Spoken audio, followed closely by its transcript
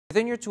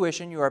Within your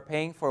tuition, you are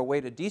paying for a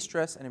way to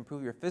de-stress and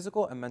improve your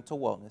physical and mental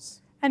wellness.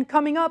 And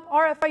coming up,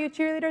 our FIU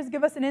cheerleaders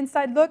give us an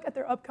inside look at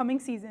their upcoming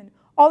season.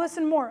 All this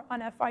and more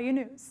on FIU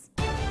News.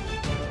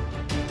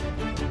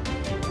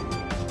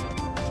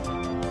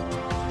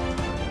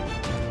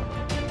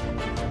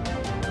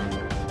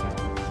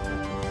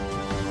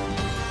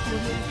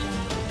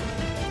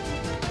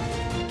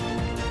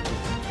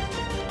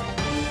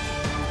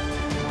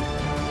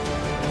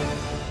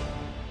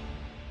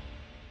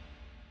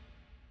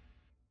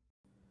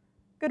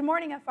 Good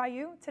morning,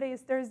 FIU. Today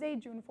is Thursday,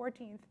 June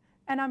 14th,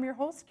 and I'm your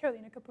host,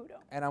 Carolina Caputo.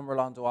 And I'm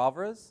Rolando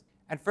Alvarez.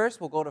 And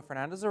first, we'll go to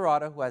Fernanda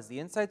Zarada, who has the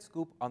inside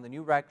scoop on the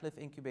new Radcliffe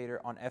Incubator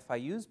on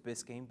FIU's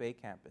Biscayne Bay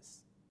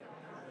campus.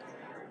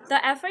 The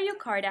FIU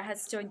CARDA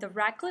has joined the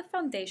Radcliffe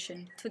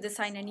Foundation to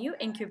design a new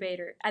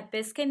incubator at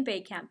Biscayne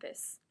Bay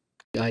campus.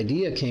 The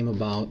idea came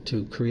about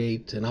to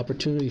create an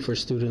opportunity for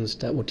students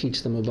that will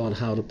teach them about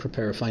how to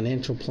prepare a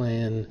financial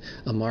plan,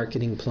 a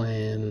marketing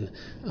plan,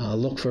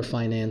 look for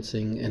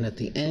financing, and at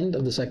the end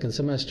of the second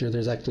semester,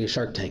 there's actually a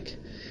Shark Tank.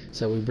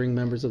 So we bring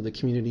members of the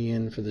community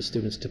in for the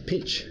students to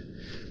pitch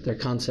their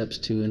concepts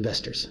to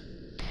investors.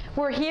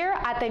 We're here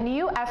at the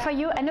new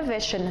FIU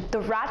Innovation, the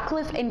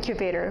Radcliffe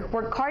Incubator,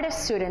 where CARDA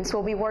students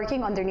will be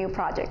working on their new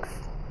projects.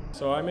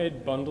 So I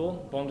made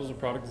Bundle. Bundle's a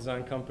product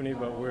design company,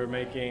 but we're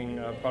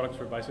making products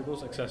for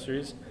bicycles,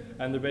 accessories,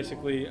 and they're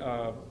basically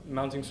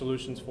mounting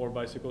solutions for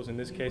bicycles. In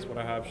this case, what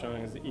I have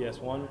showing is the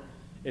ES1.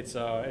 It's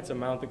a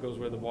mount that goes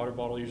where the water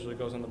bottle usually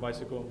goes on the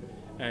bicycle,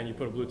 and you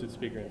put a Bluetooth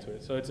speaker into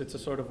it. So it's a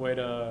sort of way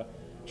to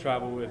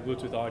travel with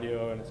Bluetooth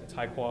audio, and it's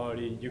high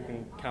quality. You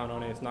can count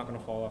on it. It's not going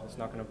to fall off. It's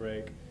not going to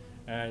break.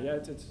 And yeah,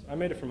 I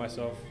made it for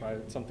myself.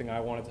 It's something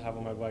I wanted to have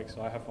on my bike,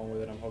 so I have fun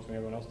with it. I'm hoping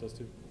everyone else does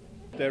too.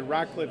 The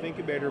Radcliffe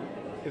Incubator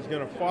is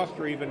going to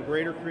foster even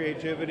greater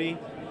creativity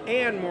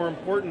and, more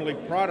importantly,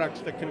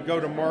 products that can go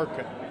to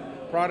market.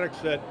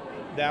 Products that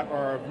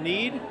are of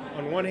need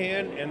on one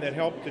hand and that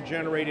help to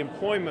generate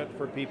employment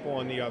for people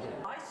on the other.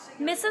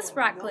 Mrs.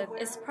 Radcliffe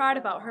is proud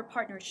about her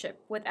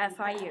partnership with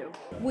FIU.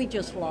 We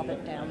just love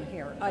it down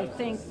here. I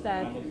think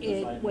that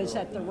it was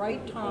at the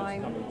right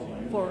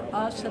time for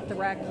us at the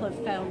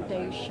Radcliffe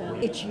Foundation.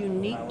 It's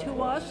unique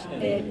to us.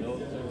 It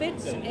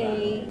fits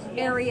an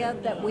area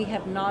that we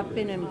have not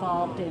been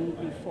involved in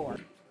before.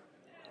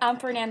 I'm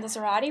Fernanda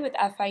Zarati with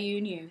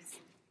FIU News.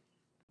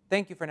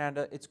 Thank you,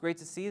 Fernanda. It's great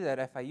to see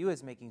that FIU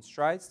is making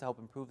strides to help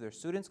improve their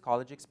students'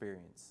 college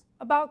experience.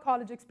 About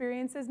college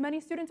experiences, many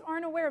students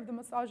aren't aware of the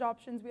massage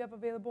options we have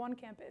available on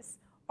campus.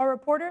 Our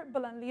reporter,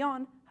 Belen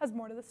Leon, has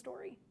more to the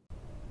story.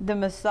 The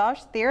massage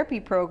therapy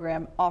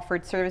program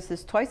offered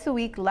services twice a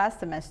week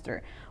last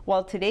semester,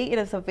 while today it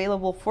is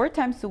available 4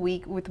 times a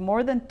week with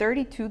more than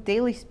 32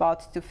 daily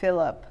spots to fill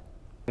up.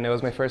 And it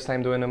was my first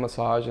time doing a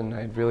massage, and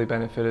I really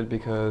benefited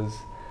because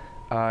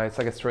it's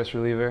like a stress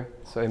reliever,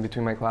 so in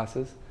between my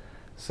classes.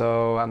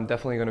 So I'm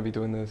definitely going to be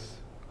doing this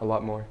a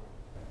lot more.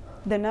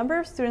 The number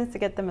of students to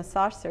get the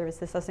massage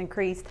services has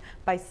increased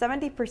by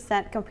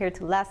 70% compared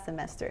to last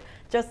semester,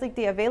 just like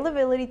the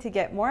availability to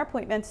get more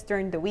appointments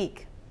during the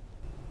week.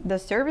 The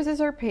services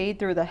are paid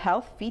through the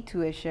health fee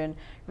tuition,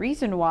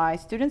 reason why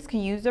students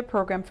can use the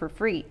program for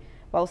free,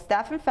 while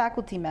staff and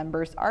faculty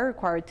members are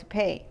required to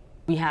pay.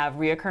 We have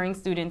reoccurring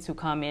students who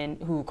come in,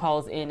 who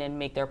calls in and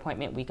make their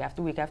appointment week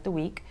after week after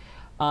week.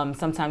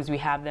 Sometimes we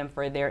have them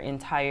for their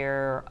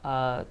entire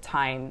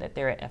time that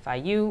they're at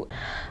FIU.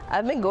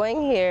 I've been going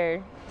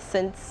here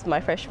since my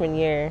freshman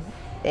year,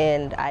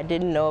 and I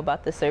didn't know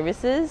about the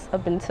services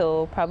up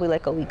until probably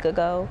like a week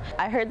ago.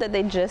 I heard that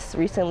they just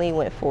recently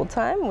went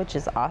full-time, which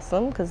is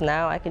awesome because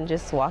now I can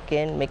just walk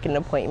in, make an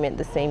appointment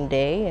the same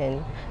day,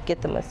 and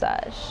get the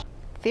massage.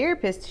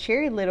 Therapist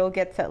Sherry Little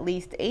gets at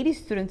least 80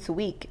 students a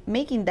week,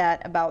 making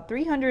that about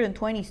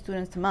 320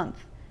 students a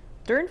month.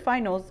 During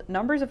finals,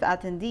 numbers of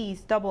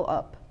attendees double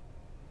up.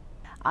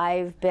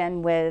 I've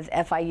been with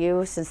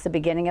FIU since the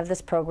beginning of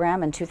this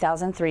program in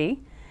 2003,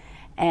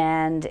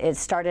 and it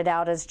started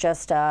out as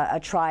just a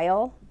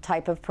trial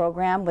type of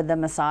program with the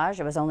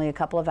massage. It was only a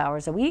couple of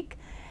hours a week,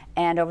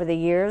 and over the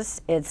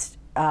years it's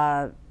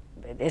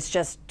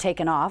just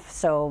taken off.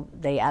 So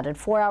they added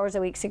 4 hours a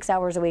week, 6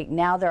 hours a week.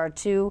 Now there are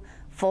 2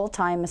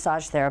 full-time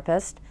massage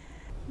therapists.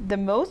 The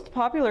most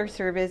popular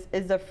service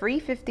is the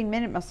free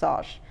 15-minute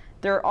massage.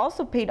 There are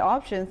also paid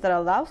options that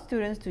allow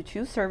students to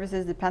choose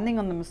services depending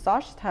on the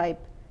massage type,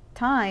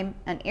 time,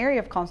 and area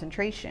of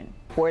concentration.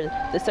 For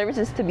the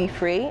services to be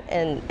free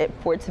and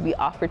for it to be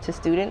offered to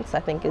students,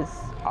 I think is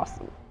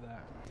awesome.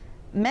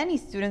 Many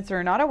students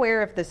are not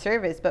aware of the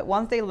service, but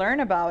once they learn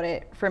about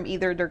it from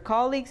either their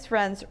colleagues,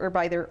 friends, or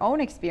by their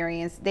own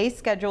experience, they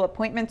schedule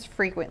appointments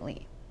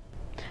frequently.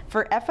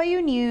 For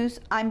FIU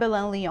News, I'm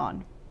Belen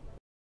Leon.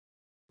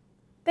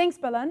 Thanks,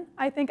 Belen.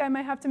 I think I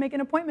might have to make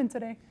an appointment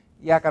today.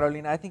 Yeah,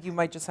 Carolina, I think you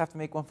might just have to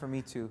make one for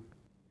me too.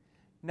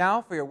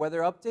 Now for your weather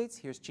updates,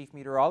 here's Chief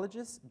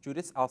Meteorologist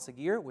Judith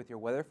Alsaguir with your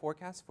weather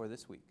forecast for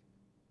this week.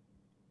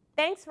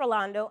 Thanks,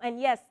 Rolando. And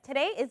yes,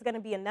 today is going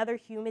to be another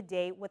humid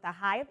day with a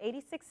high of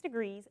 86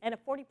 degrees and a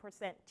 40%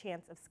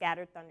 chance of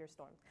scattered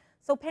thunderstorms.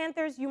 So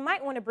Panthers, you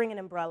might want to bring an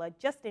umbrella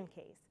just in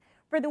case.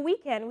 For the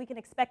weekend, we can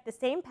expect the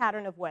same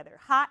pattern of weather,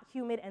 hot,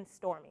 humid, and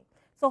stormy.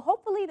 So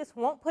hopefully this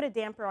won't put a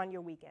damper on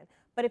your weekend.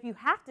 But if you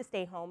have to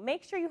stay home,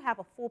 make sure you have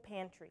a full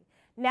pantry.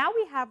 Now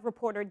we have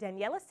reporter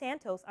Daniela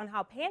Santos on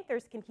how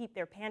Panthers can keep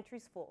their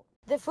pantries full.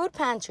 The Food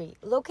Pantry,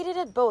 located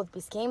at both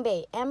Biscayne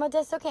Bay and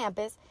Modesto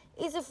campus,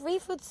 is a free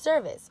food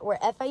service where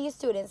FIU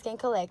students can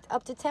collect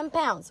up to 10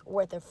 pounds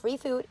worth of free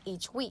food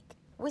each week.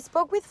 We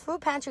spoke with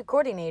Food Pantry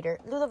Coordinator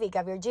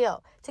Ludovica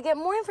Virgil to get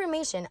more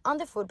information on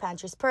the Food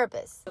Pantry's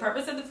purpose. The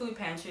purpose of the Food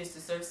Pantry is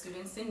to serve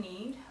students in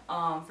need,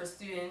 for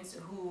students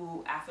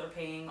who, after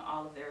paying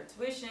all of their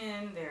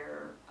tuition,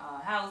 their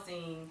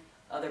housing,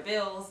 other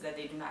bills, that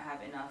they do not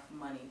have enough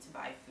money to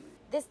buy food.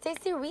 This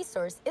tasty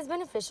resource is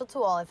beneficial to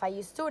all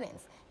FIU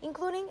students,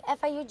 including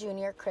FIU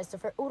junior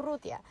Christopher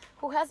Urrutia,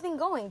 who has been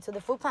going to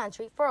the Food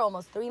Pantry for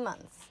almost 3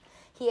 months.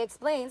 He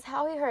explains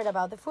how he heard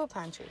about the Food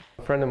Pantry.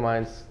 A friend of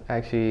mine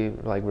actually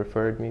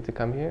referred me to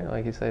come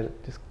here. He said,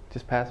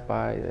 just pass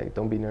by,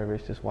 don't be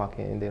nervous, just walk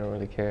in, they don't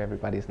really care,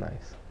 everybody's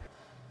nice.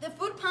 The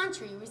Food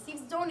Pantry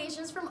receives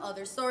donations from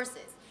other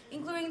sources,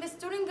 including the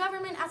Student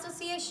Government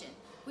Association.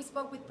 We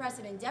spoke with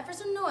President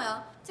Jefferson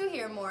Noel to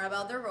hear more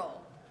about their role.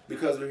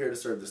 Because we're here to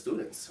serve the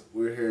students.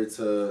 We're here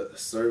to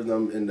serve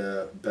them in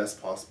the best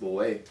possible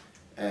way.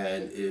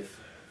 And if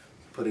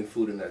putting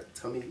food in their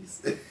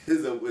tummies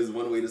is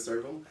one way to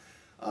serve them,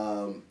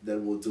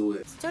 then we'll do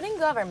it. Student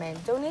government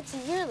donates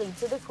yearly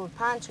to the Food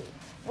Pantry,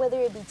 whether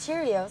it be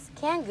Cheerios,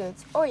 canned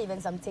goods, or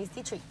even some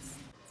tasty treats.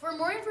 For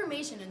more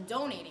information on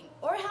donating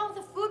or how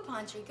the Food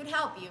Pantry could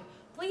help you,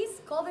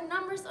 please call the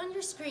numbers on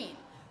your screen.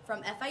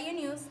 From FIU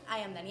News, I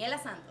am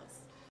Daniela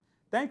Santos.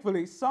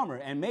 Thankfully, it's summer,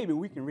 and maybe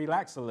we can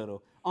relax a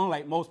little,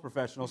 unlike most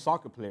professional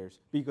soccer players,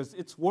 because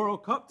it's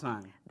World Cup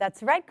time.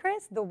 That's right,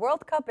 Chris. The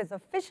World Cup is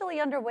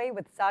officially underway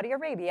with Saudi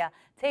Arabia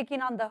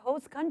taking on the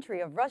host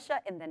country of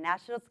Russia in the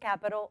national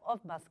capital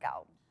of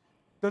Moscow.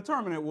 The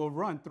tournament will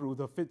run through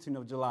the 15th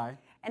of July.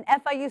 And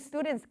FIU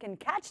students can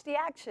catch the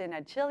action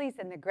at Chili's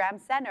in the Graham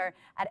Center,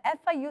 at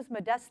FIU's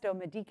Modesto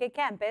Medique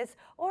campus,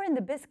 or in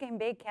the Biscayne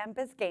Bay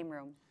campus game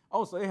room.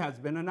 Also, it has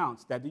been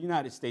announced that the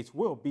United States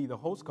will be the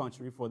host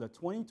country for the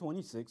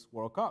 2026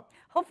 World Cup.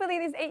 Hopefully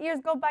these 8 years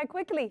go by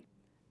quickly.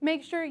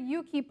 Make sure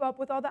you keep up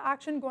with all the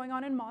action going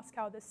on in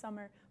Moscow this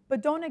summer,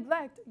 but don't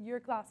neglect your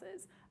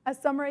classes.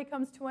 As summer A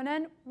comes to an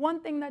end, one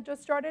thing that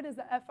just started is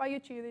the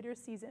FIU cheerleader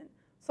season.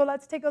 So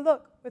let's take a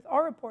look with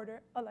our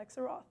reporter,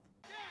 Alexa Roth.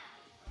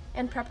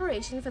 In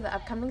preparation for the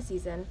upcoming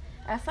season,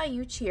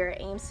 FIU Cheer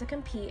aims to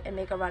compete and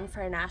make a run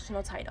for a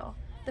national title.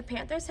 The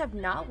Panthers have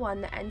not won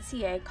the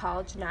NCAA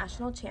College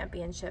National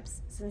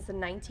Championships since the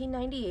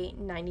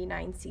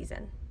 1998-99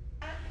 season.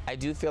 I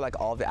do feel like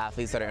all the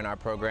athletes that are in our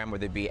program,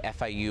 whether it be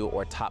FIU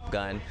or Top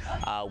Gun,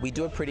 we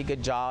do a pretty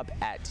good job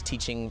at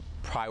teaching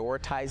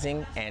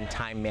prioritizing and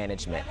time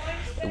management.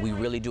 We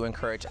really do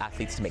encourage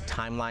athletes to make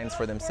timelines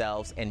for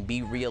themselves and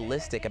be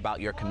realistic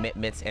about your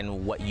commitments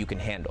and what you can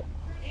handle.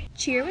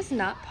 Cheer was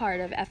not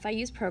part of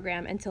FIU's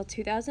program until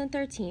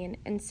 2013,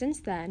 and since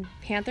then,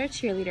 Panther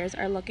cheerleaders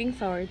are looking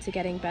forward to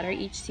getting better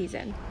each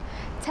season.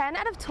 10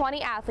 out of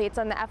 20 athletes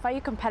on the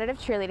FIU competitive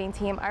cheerleading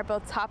team are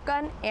both Top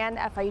Gun and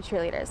FIU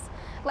cheerleaders.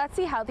 Let's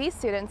see how these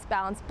students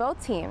balance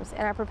both teams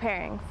and are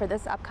preparing for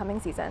this upcoming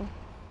season.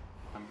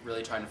 I'm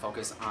really trying to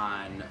focus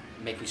on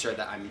making sure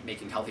that I'm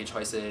making healthy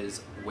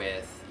choices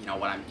with,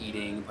 what I'm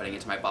eating, putting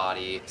into my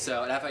body.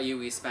 So at FIU,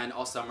 we spend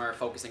all summer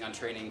focusing on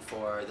training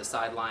for the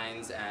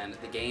sidelines and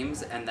the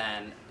games, and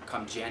then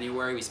come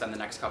January, we spend the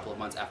next couple of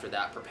months after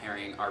that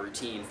preparing our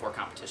routine for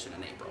competition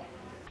in April.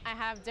 I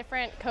have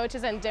different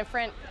coaches and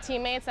different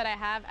teammates that I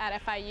have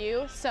at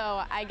FIU,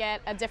 so I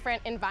get a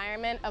different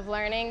environment of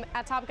learning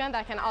at Top Gun that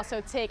I can also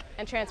take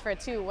and transfer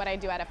to what I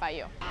do at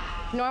FIU.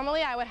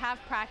 Normally I would have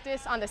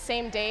practice on the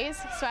same days,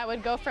 so I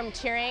would go from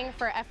cheering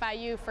for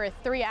FIU for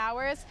 3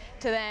 hours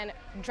to then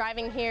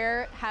driving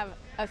here, have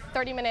a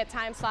 30-minute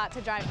time slot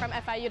to drive from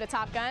FIU to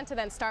Top Gun to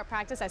then start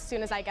practice as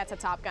soon as I get to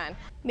Top Gun.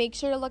 Make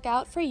sure to look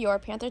out for your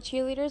Panther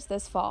cheerleaders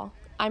this fall.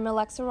 I'm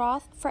Alexa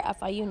Roth for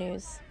FIU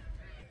News.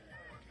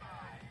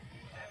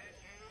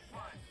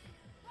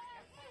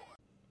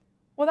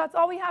 Well, that's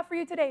all we have for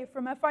you today.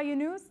 From FIU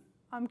News,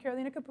 I'm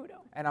Carolina Caputo.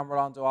 And I'm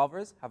Rolando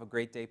Alvarez. Have a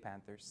great day,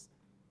 Panthers.